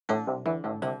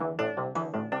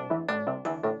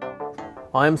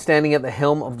I am standing at the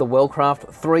helm of the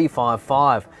Wellcraft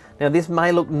 355. Now this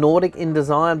may look Nordic in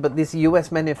design, but this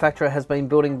US manufacturer has been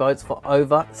building boats for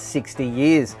over 60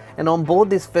 years. And on board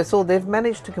this vessel, they've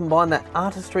managed to combine that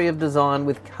artistry of design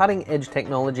with cutting edge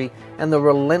technology and the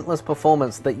relentless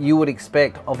performance that you would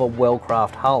expect of a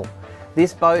Wellcraft hull.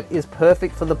 This boat is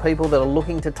perfect for the people that are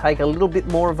looking to take a little bit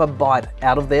more of a bite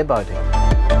out of their boating.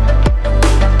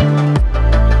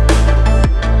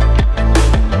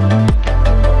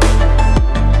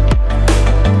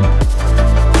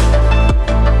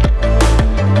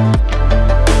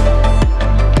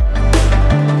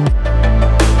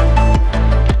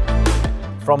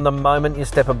 From the moment you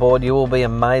step aboard, you will be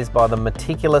amazed by the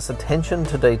meticulous attention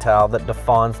to detail that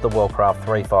defines the Wellcraft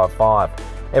 355.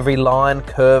 Every line,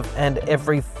 curve, and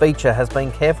every feature has been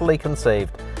carefully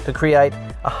conceived to create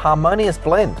a harmonious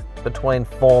blend between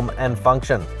form and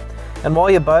function. And while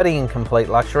you're boating in complete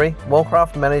luxury,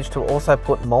 Wellcraft managed to also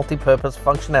put multi-purpose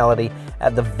functionality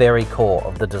at the very core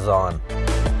of the design.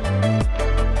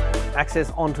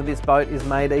 Access onto this boat is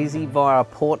made easy via a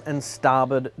port and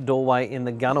starboard doorway in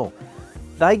the gunnel.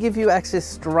 They give you access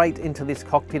straight into this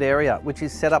cockpit area, which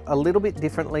is set up a little bit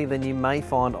differently than you may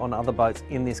find on other boats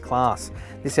in this class.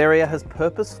 This area has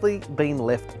purposefully been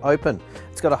left open.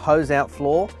 It's got a hose out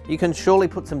floor. You can surely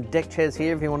put some deck chairs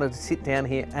here if you wanted to sit down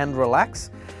here and relax.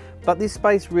 But this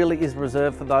space really is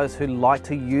reserved for those who like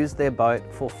to use their boat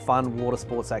for fun water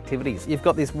sports activities. You've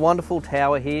got this wonderful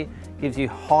tower here, gives you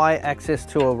high access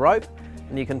to a rope,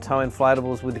 and you can tow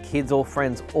inflatables with the kids or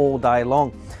friends all day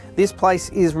long. This place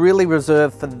is really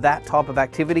reserved for that type of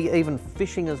activity, even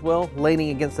fishing as well. Leaning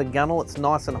against the gunnel, it's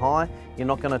nice and high, you're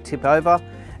not going to tip over,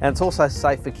 and it's also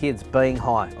safe for kids, being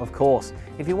high, of course.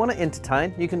 If you want to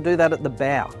entertain, you can do that at the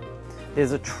bow.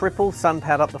 There's a triple sun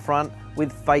pad up the front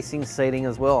with facing seating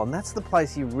as well, and that's the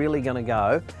place you're really going to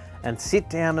go and sit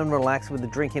down and relax with a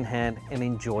drink in hand and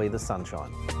enjoy the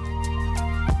sunshine.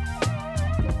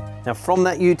 Now from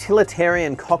that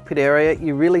utilitarian cockpit area,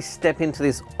 you really step into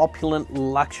this opulent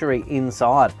luxury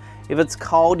inside. If it's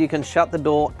cold, you can shut the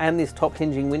door and this top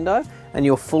hinging window and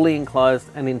you're fully enclosed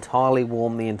and entirely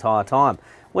warm the entire time.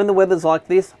 When the weather's like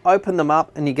this, open them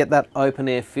up and you get that open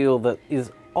air feel that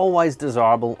is always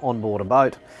desirable on board a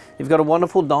boat. You've got a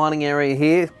wonderful dining area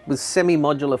here with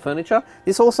semi-modular furniture.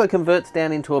 This also converts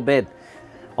down into a bed.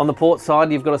 On the port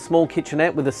side, you've got a small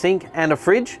kitchenette with a sink and a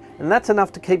fridge, and that's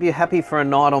enough to keep you happy for a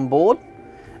night on board,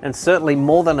 and certainly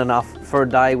more than enough for a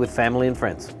day with family and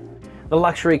friends. The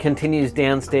luxury continues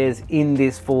downstairs in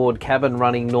this forward cabin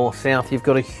running north-south. You've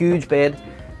got a huge bed,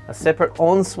 a separate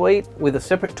ensuite with a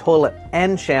separate toilet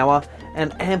and shower,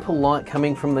 and ample light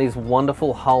coming from these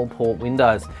wonderful hull port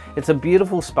windows. It's a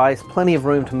beautiful space, plenty of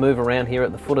room to move around here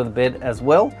at the foot of the bed as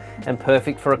well, and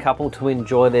perfect for a couple to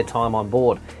enjoy their time on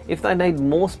board. If they need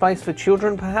more space for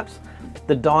children perhaps,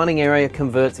 the dining area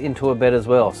converts into a bed as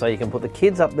well, so you can put the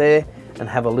kids up there and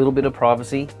have a little bit of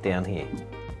privacy down here.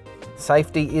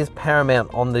 Safety is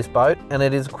paramount on this boat, and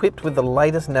it is equipped with the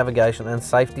latest navigation and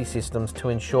safety systems to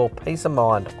ensure peace of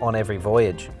mind on every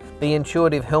voyage. The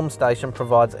intuitive helm station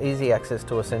provides easy access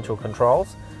to essential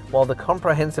controls, while the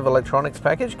comprehensive electronics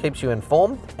package keeps you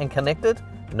informed and connected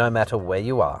no matter where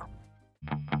you are.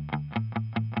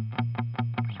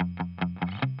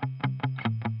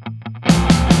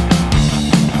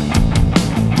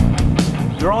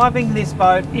 Driving this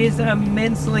boat is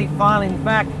immensely fun. In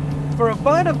fact, for a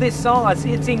boat of this size,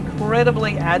 it's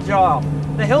incredibly agile.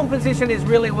 The helm position is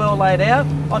really well laid out.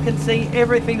 I can see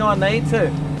everything I need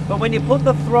to. But when you put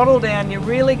the throttle down, you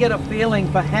really get a feeling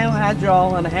for how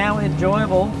agile and how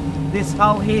enjoyable this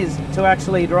hull is to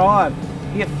actually drive.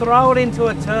 You throw it into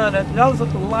a turn, it does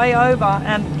lay over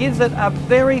and gives it a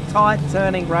very tight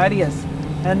turning radius.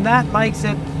 And that makes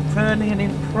it turn in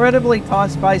incredibly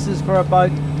tight spaces for a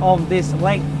boat of this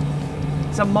length.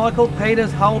 It's a Michael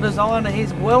Peters hull design, and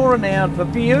he's well renowned for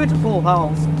beautiful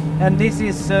hulls, and this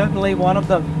is certainly one of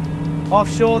them.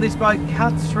 Offshore, this boat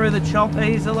cuts through the chop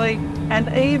easily,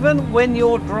 and even when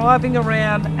you're driving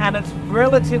around and it's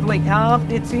relatively calm,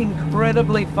 it's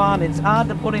incredibly fun. It's hard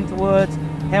to put into words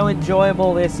how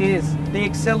enjoyable this is. The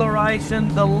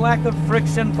acceleration, the lack of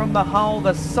friction from the hull,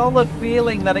 the solid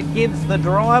feeling that it gives the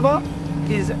driver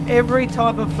is every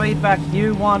type of feedback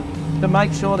you want to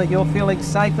make sure that you're feeling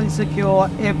safe and secure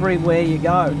everywhere you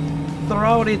go.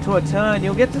 Throw it into a turn,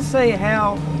 you'll get to see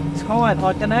how tight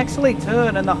I can actually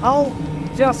turn, and the hull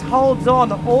just holds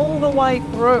on all the way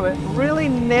through. It really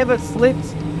never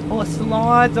slips or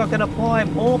slides. I can apply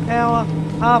more power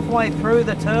halfway through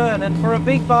the turn, and for a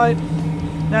big boat,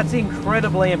 that's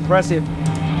incredibly impressive.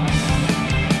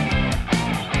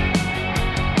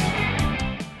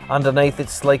 Underneath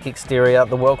its sleek exterior,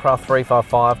 the Wellcraft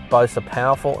 355 boasts a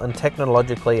powerful and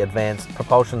technologically advanced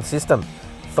propulsion system,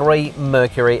 3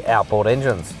 Mercury outboard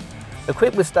engines.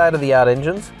 Equipped with state-of-the-art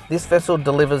engines, this vessel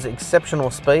delivers exceptional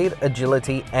speed,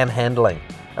 agility and handling,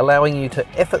 allowing you to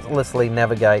effortlessly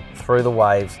navigate through the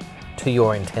waves to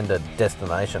your intended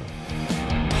destination.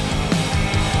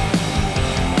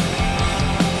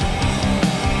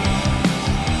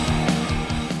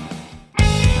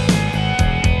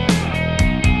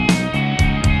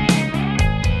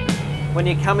 When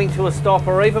you're coming to a stop,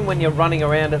 or even when you're running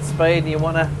around at speed and you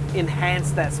want to enhance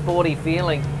that sporty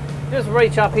feeling, just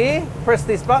reach up here, press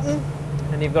this button,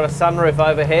 and you've got a sunroof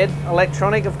overhead.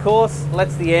 Electronic, of course,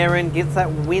 lets the air in, gets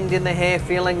that wind in the hair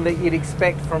feeling that you'd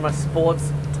expect from a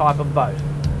sports type of boat.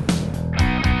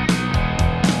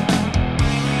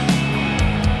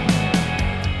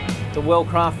 The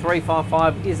Wellcraft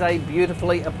 355 is a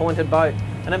beautifully appointed boat,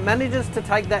 and it manages to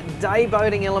take that day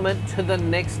boating element to the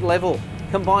next level,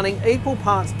 combining equal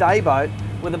parts day boat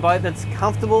with a boat that's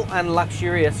comfortable and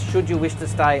luxurious should you wish to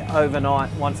stay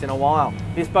overnight once in a while.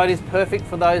 This boat is perfect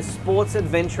for those sports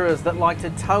adventurers that like to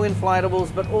tow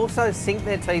inflatables but also sink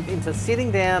their teeth into sitting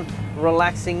down,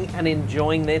 relaxing and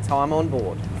enjoying their time on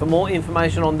board. For more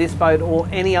information on this boat or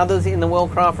any others in the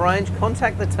Wellcraft range,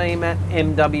 contact the team at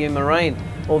MW Marine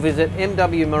or visit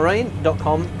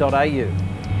mwmarine.com.au.